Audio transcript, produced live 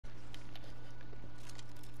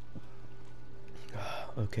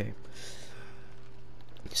Okay,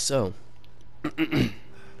 so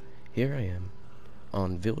here I am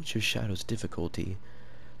on Village of Shadows difficulty,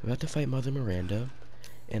 about to fight Mother Miranda,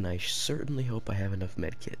 and I certainly hope I have enough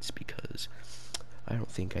medkits because I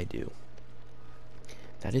don't think I do.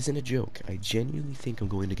 That isn't a joke. I genuinely think I'm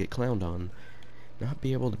going to get clowned on, not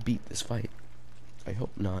be able to beat this fight. I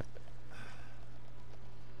hope not,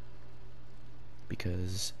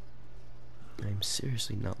 because I'm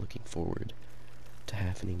seriously not looking forward to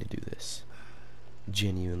having to do this.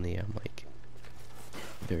 Genuinely, I'm like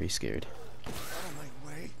very scared.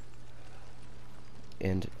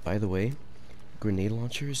 And by the way, grenade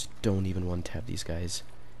launchers don't even one tap these guys.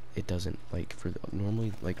 It doesn't, like, for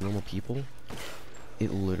normally, like, normal people,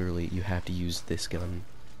 it literally, you have to use this gun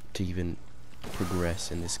to even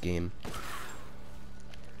progress in this game.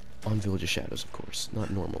 On Village of Shadows, of course,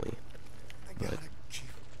 not normally. But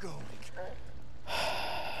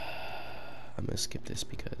I'm gonna skip this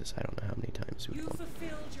because I don't know how many times we've You gone.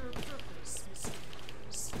 fulfilled your purpose, Mr.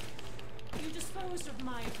 Rose. You disposed of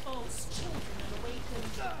my false children and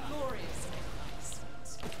awakened the glorious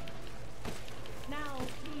Megamycete. Now,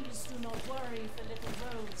 please do not worry for little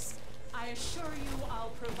Rose. I assure you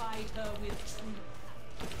I'll provide her with true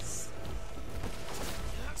happiness.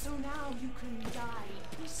 So now you can die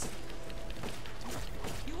peacefully.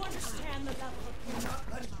 You understand the level of I'm not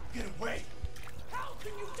letting you get away! How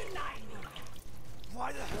can you deny me?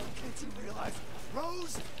 Why the hell can't you realize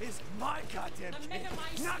Rose is my goddamn The kid,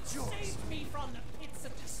 Megamycete not yours? saved me from the pits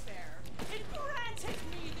of despair. It granted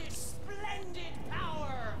me this splendid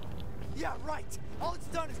power. Yeah, right! All it's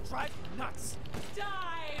done is drive you nuts!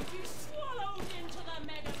 Die, be swallowed into the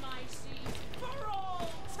Megamycete for all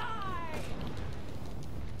time.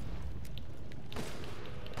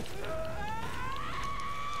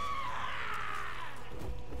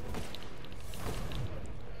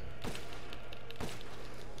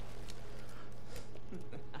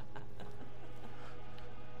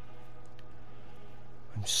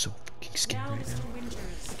 I'm so fucking scared Now, right now. Mr.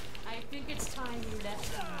 Winters, I think it's time you left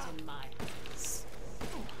things in my hands.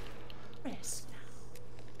 Rest now.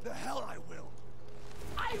 The hell I will!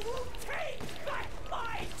 I will take back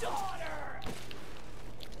my daughter!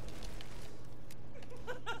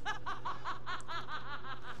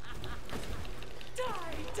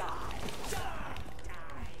 Die, die, die,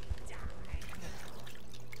 die, die.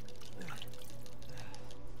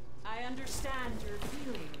 I understand your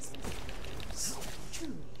feelings, Mr. Winters.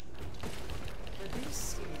 Truly. But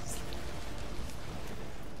this is...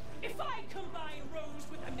 If I combine Rose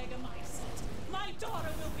with a Megamycete, my daughter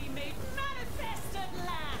will be made manifest at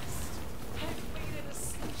last! I've waited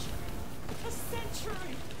a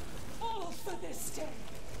century, all for this day.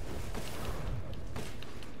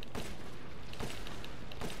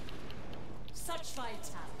 Such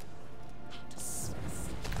vitality. How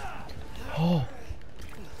disgusting. Oh!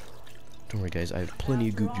 Don't worry, guys. I have plenty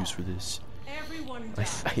of goop juice for this. Everyone I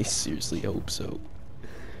dies. seriously hope so.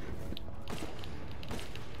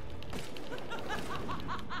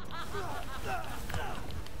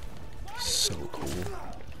 So cool.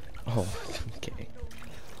 Oh, okay.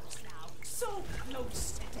 Now, so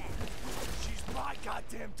close to death. She's my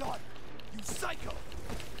goddamn daughter! You psycho!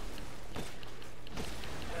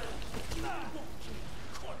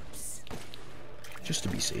 Corpse. Just to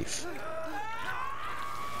be safe.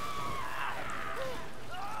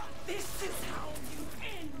 This is how you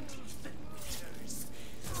end, Ethan Winters.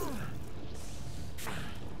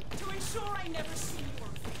 To ensure I never see your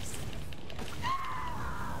face.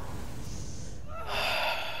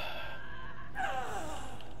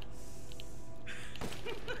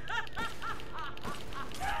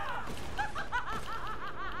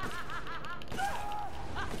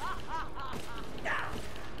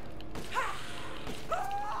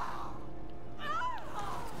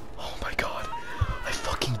 Oh my god. I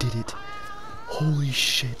fucking did it. Holy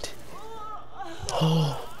shit.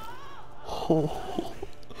 Oh. Oh.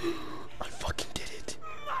 I fucking did it.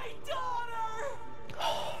 My daughter!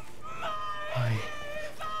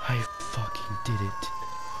 I fucking did it.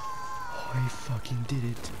 I fucking did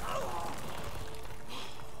it.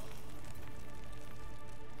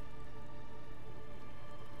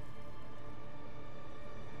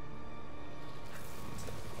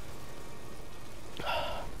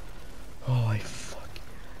 Oh,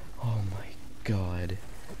 oh my god.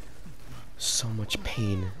 So much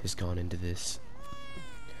pain has gone into this.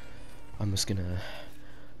 I'm just gonna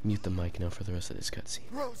mute the mic now for the rest of this cutscene.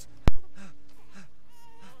 Rose!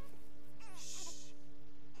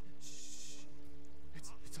 It's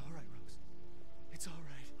alright, Rose. It's alright.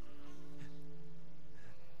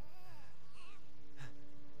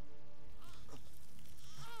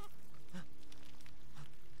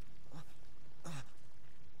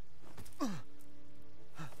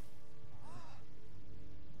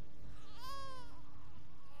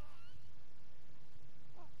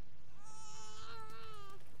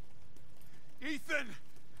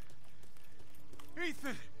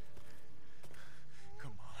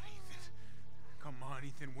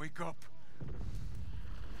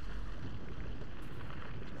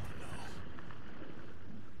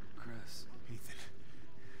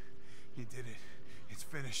 did it. It's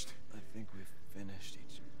finished. I think we've finished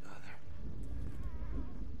each other.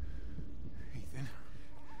 Ethan,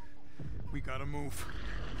 we gotta move.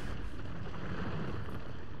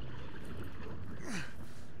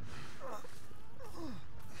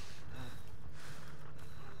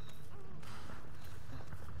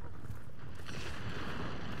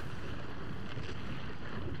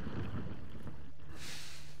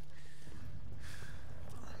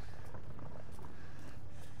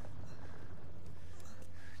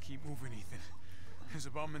 Keep moving, Ethan. There's a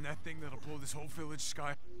bomb in that thing that'll blow this whole village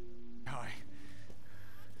sky high.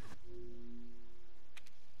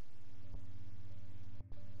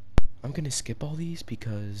 I'm gonna skip all these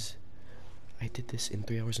because I did this in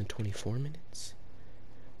 3 hours and 24 minutes.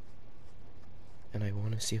 And I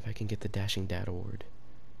want to see if I can get the Dashing Dad award.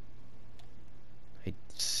 I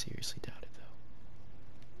seriously doubt it, though.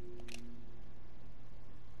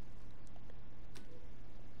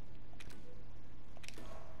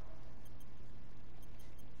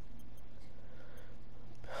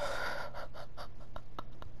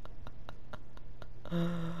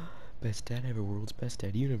 Best dad ever, world's best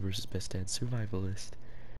dad, universe's best dad, survivalist.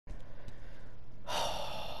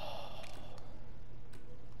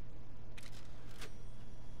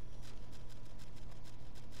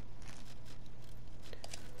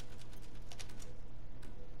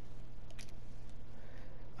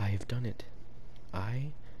 I have done it. I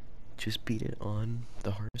just beat it on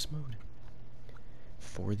the hardest mode.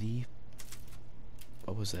 For the...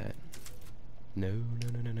 What was that? No.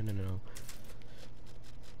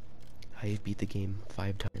 I have beat the game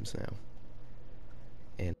 5 times now.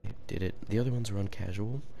 And I did it. The other ones were on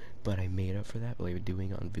casual, but I made up for that by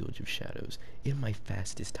doing it on Village of Shadows in my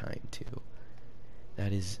fastest time, too.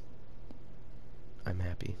 That is... I'm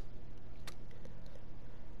happy.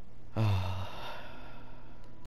 Ah.